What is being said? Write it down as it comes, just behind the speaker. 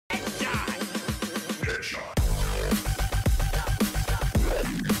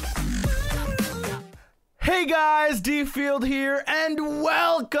Hey guys, D-Field here, and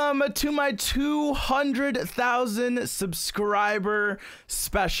welcome to my 200,000 subscriber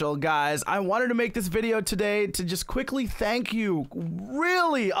special, guys. I wanted to make this video today to just quickly thank you,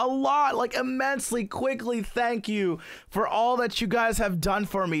 really a lot, like immensely quickly thank you for all that you guys have done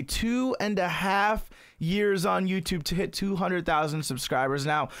for me. 2.5 years on YouTube to hit 200,000 subscribers.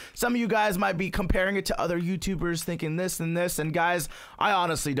 Now, some of you guys might be comparing it to other YouTubers thinking this and this, and guys, I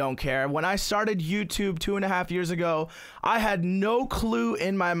honestly don't care. When I started YouTube 2.5 years ago, I had no clue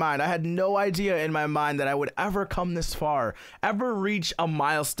in my mind. I had no idea in my mind that I would ever come this far, ever reach a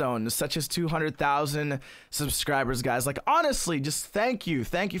milestone such as 200,000 subscribers, guys. Like, honestly, just thank you.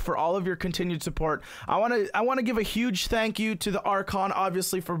 Thank you for all of your continued support. I want to give a huge thank you to the Archon,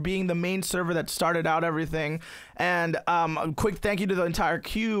 obviously, for being the main server that started out everything, and a quick thank you to the entire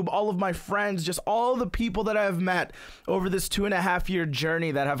cube, all of my friends, just all the people that I've met over this 2.5 year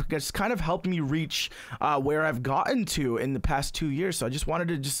journey that have just kind of helped me reach where I've gotten to in the past 2 years. So I just wanted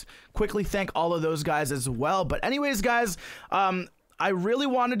to just quickly thank all of those guys as well. But anyways, guys, I really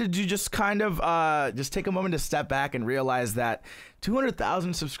wanted to do just kind of just take a moment to step back and realize that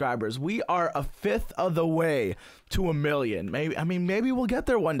 200,000 subscribers, we are a fifth of the way to 1 million. Maybe we'll get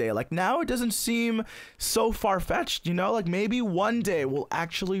there one day. Like, now it doesn't seem so far-fetched, you know, like maybe one day we'll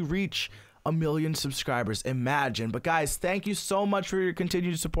actually reach 1 million subscribers. Imagine. But guys, thank you so much for your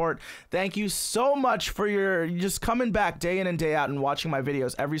continued support. Thank you so much for your just coming back day in and day out and watching my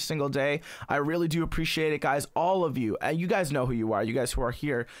videos every single day. I really do appreciate it, guys. All of you. You guys know who you are. You guys who are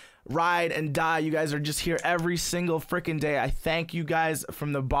here ride and die, you guys are just here every single freaking day. I thank you guys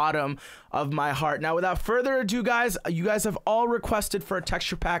from the bottom of my heart. Now, without further ado, guys, you guys have all requested for a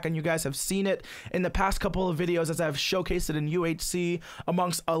texture pack, and you guys have seen it in the past couple of videos as I've showcased it in UHC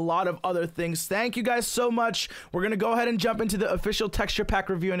amongst a lot of other things. Thank you guys so much. We're gonna go ahead and jump into the official texture pack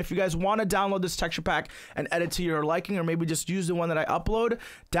review, and if you guys want to download this texture pack and edit to your liking, or maybe just use the one that I upload,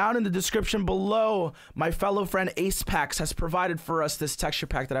 down in the description below, my fellow friend Ace Packs has provided for us this texture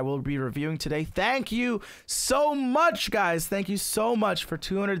pack that I will be reviewing today. Thank you so much, guys. Thank you so much for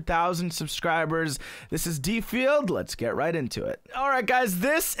 200,000 subscribers. This is D-Field. Let's get right into it. All right, guys,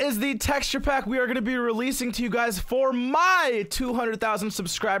 this is the texture pack we are going to be releasing to you guys for my 200,000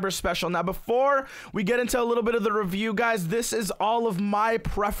 subscriber special. Now, before we get into a little bit of the review, guys, this is all of my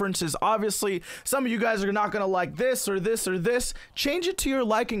preferences. Obviously, some of you guys are not going to like this or this or this. Change it to your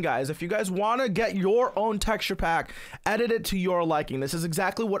liking, guys. If you guys want to get your own texture pack, edit it to your liking. This is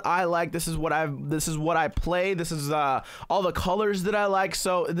exactly what I like. This is what I play. This is all the colors that I like.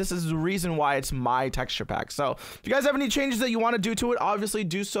 So this is the reason why it's my texture pack. So if you guys have any changes that you want to do to it, obviously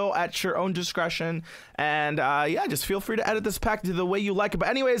do so at your own discretion. And yeah, just feel free to edit this pack to the way you like it. But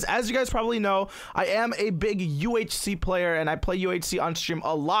anyways, as you guys probably know, I am a big UHC player, and I play UHC on stream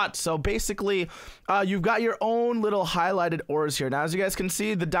a lot. So basically, you've got your own little highlighted ores here. Now, as you guys can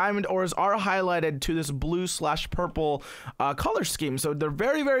see, the diamond ores are highlighted to this blue/purple color scheme. So they're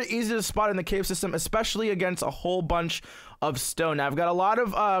very, very easy to spot in the cave system, especially against a whole bunch of stone. Now, I've got a lot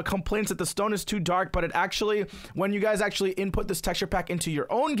of complaints that the stone is too dark, but it actually, when you guys actually input this texture pack into your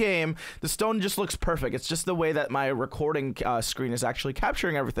own game, the stone just looks perfect. It's just the way that my recording screen is actually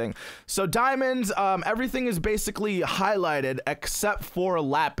capturing everything. So diamonds, everything is basically highlighted except for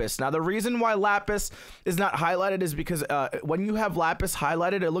lapis. Now, the reason why lapis is not highlighted is because when you have lapis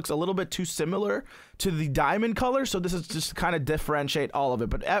highlighted, it looks a little bit too similar to the diamond color. So this is just to kind of differentiate all of it.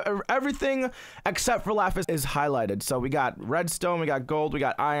 But everything except for lapis is highlighted. So we got redstone, we got gold, we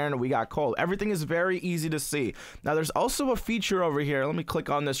got iron, we got coal. Everything is very easy to see. Now, there's also a feature over here. Let me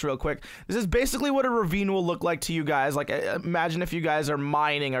click on this real quick. This is basically what a ravine will look like to you guys. Like, imagine if you guys are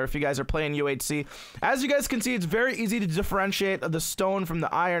mining or if you guys are playing UHC. As you guys can see, it's very easy to differentiate the stone from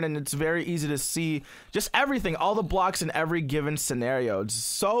the iron, and it's very easy to see just everything, all the blocks in every given scenario. It's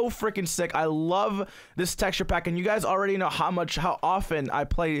so freaking sick. I love this texture pack, and you guys already know how often I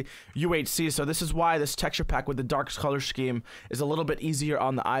play UHC, so this is why this texture pack with the dark color scheme is a little bit easier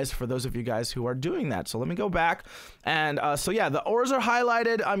on the eyes for those of you guys who are doing that. So let me go back, and so yeah, the ores are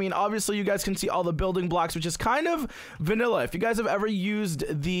highlighted. I mean, obviously you guys can see all the building blocks, which is kind of vanilla. If you guys have ever used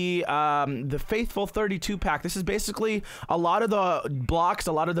the Faithful 32 pack, this is basically a lot of the blocks,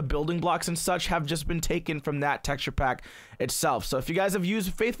 a lot of the building blocks and such have just been taken from that texture pack itself. So if you guys have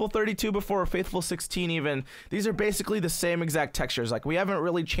used Faithful 32 before, or Faithful 16 even, these are basically the same exact textures. Like, we haven't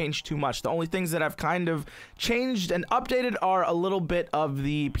really changed too much. The only things that I've kind of changed and updated are a little bit of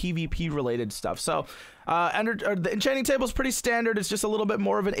the PvP related stuff. So The enchanting table is pretty standard. It's just a little bit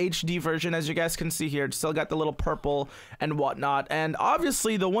more of an HD version, as you guys can see here. It's still got the little purple and whatnot. And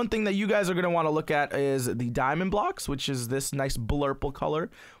obviously, the one thing that you guys are going to want to look at is the diamond blocks, which is this nice blurple color.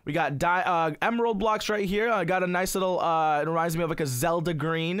 We got emerald blocks right here. I got a nice little, it reminds me of like a Zelda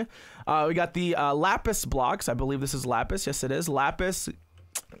green. We got the lapis blocks. I believe this is lapis. Yes, it is. Lapis.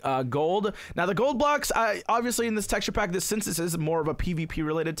 Gold. Now the gold blocks, obviously in this texture pack, since this is more of a PvP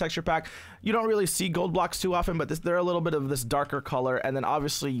related texture pack, you don't really see gold blocks too often, but they're a little bit of this darker color. And then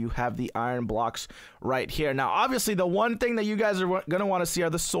obviously you have the iron blocks right here. Now obviously the one thing that you guys are gonna want to see are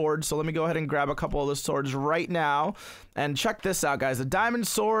the swords. So let me go ahead and grab a couple of the swords right now and check this out, guys. The diamond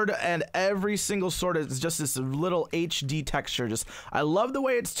sword, and every single sword is just this little HD texture. I love the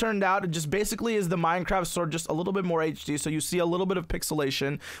way it's turned out. It just basically is the Minecraft sword, just a little bit more HD, so you see a little bit of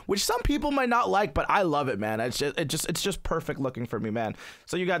pixelation, which some people might not like, but I love it, man. It's just perfect looking for me, man.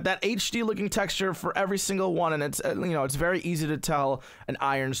 So you got that HD looking texture for every single one, and it's it's very easy to tell an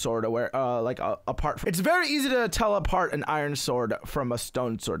iron sword apart. It's very easy to tell apart an iron sword from a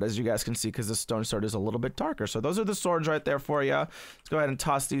stone sword, as you guys can see, because the stone sword is a little bit darker. So those are the swords right there for you. Let's go ahead and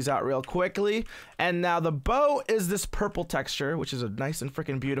toss these out real quickly. And now the bow is this purple texture, which is a nice and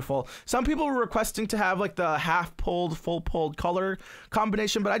freaking beautiful. Some people were requesting to have like the half pulled, full pulled color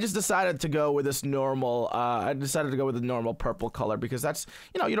combination, but I just decided to go with this normal. I decided to go with the normal purple color because that's,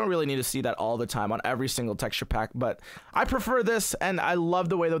 you don't really need to see that all the time on every single texture pack. But I prefer this, and I love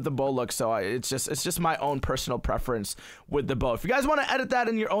the way that the bow looks. So it's just my own personal preference with the bow. If you guys want to edit that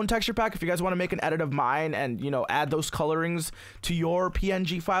in your own texture pack, if you guys want to make an edit of mine and add those colorings to your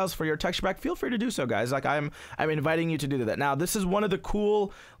PNG files for your texture pack, feel free to do so, guys. Like I'm inviting you to do that. Now this is one of the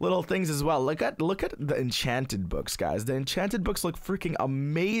cool little things as well. Look at the enchanted books, guys. The enchanted books look freaking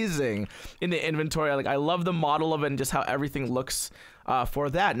amazing in the inventory. Like I love the model of it and just how everything looks for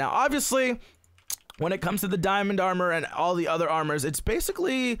that. Now obviously, when it comes to the diamond armor and all the other armors, it's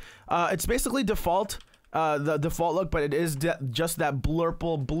basically default. The default look, but it is just that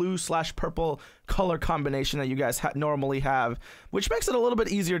blue/purple color combination that you guys normally have, which makes it a little bit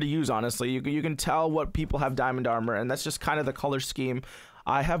easier to use. Honestly, you can tell what people have diamond armor, and that's just kind of the color scheme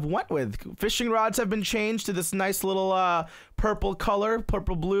I have went with. Fishing rods have been changed to this nice little purple color,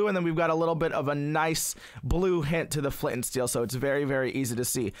 purple blue, and then we've got a little bit of a nice blue hint to the flint and steel, so it's very, very easy to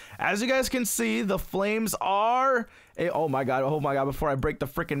see. As you guys can see, the flames are oh my god, before I break the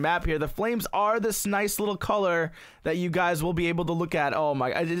freaking map here, the flames are this nice little color that you guys will be able to look at. Oh my,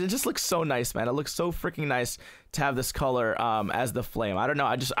 it just looks so nice, man. It looks so freaking nice to have this color as the flame. I don't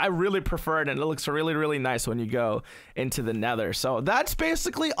know, I really prefer it, and it looks really, really nice when you go into the nether. So that's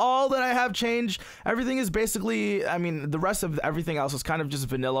basically all that I have changed. Everything is basically, I mean, the rest of everything else is kind of just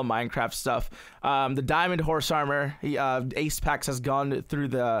vanilla Minecraft stuff. The diamond horse armor, Ace Packs has gone through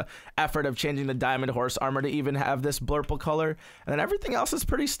the effort of changing the diamond horse armor to even have this blurple color, and then everything else is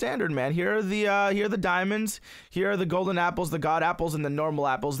pretty standard, man. Here are the diamonds, here are the golden apples, the god apples, and the normal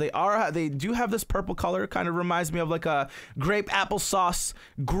apples. They do have this purple color, kind of reminds me of like a grape applesauce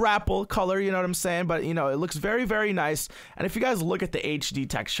grapple color, you know what I'm saying? But it looks very, very nice. And if you guys look at the HD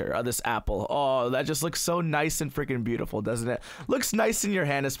texture of this apple, oh, that just looks so nice and freaking beautiful, doesn't it? Looks nice in your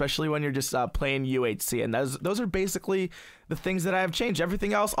hand, especially when you're just playing UHC. And those are basically the things that I have changed.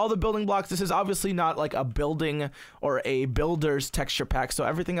 Everything else, all the building blocks, this is obviously not like a building or a builder's texture pack, so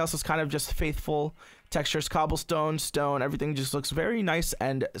everything else is kind of just faithful textures, cobblestone, stone, everything just looks very nice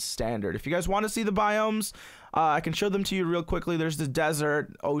and standard. If you guys want to see the biomes, I can show them to you real quickly. There's the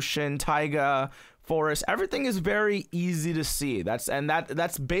desert, ocean, taiga, forest. Everything is very easy to see.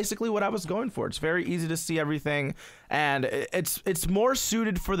 That's basically what I was going for. It's very easy to see everything, and it's more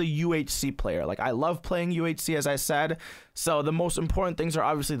suited for the UHC player. Like I love playing UHC, as I said. So the most important things are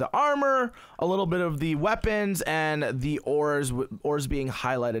obviously the armor, a little bit of the weapons, and the ores being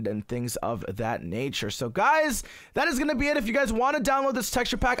highlighted and things of that nature. So guys, that is going to be it. If you guys want to download this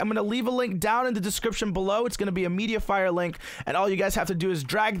texture pack, I'm going to leave a link down in the description below. It's going to be a Mediafire link, and all you guys have to do is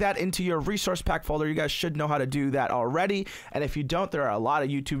drag that into your resource pack folder. You guys should know how to do that already, and if you don't, there are a lot of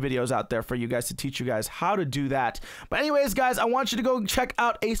YouTube videos out there for you guys to teach you guys how to do that. But anyways, guys, I want you to go check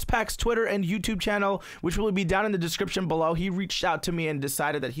out Ace Pack's Twitter and YouTube channel, which will be down in the description below. He reached out to me and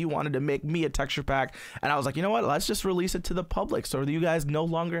decided that he wanted to make me a texture pack, and I was like, you know what, let's just release it to the public so you guys no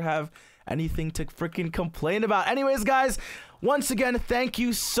longer have anything to freaking complain about. Anyways, guys, Once again, thank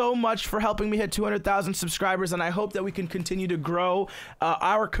you so much for helping me hit 200,000 subscribers, and I hope that we can continue to grow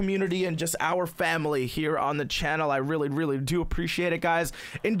our community and just our family here on the channel. I really, really do appreciate it, guys.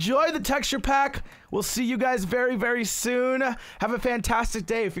 Enjoy the texture pack. We'll see you guys very, very soon. Have a fantastic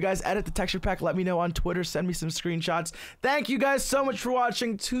day. If you guys edit the texture pack, let me know on Twitter. Send me some screenshots. Thank you guys so much for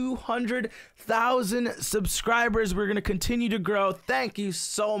watching. 200,000 subscribers. We're going to continue to grow. Thank you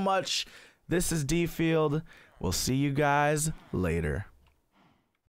so much. This is DField. We'll see you guys later.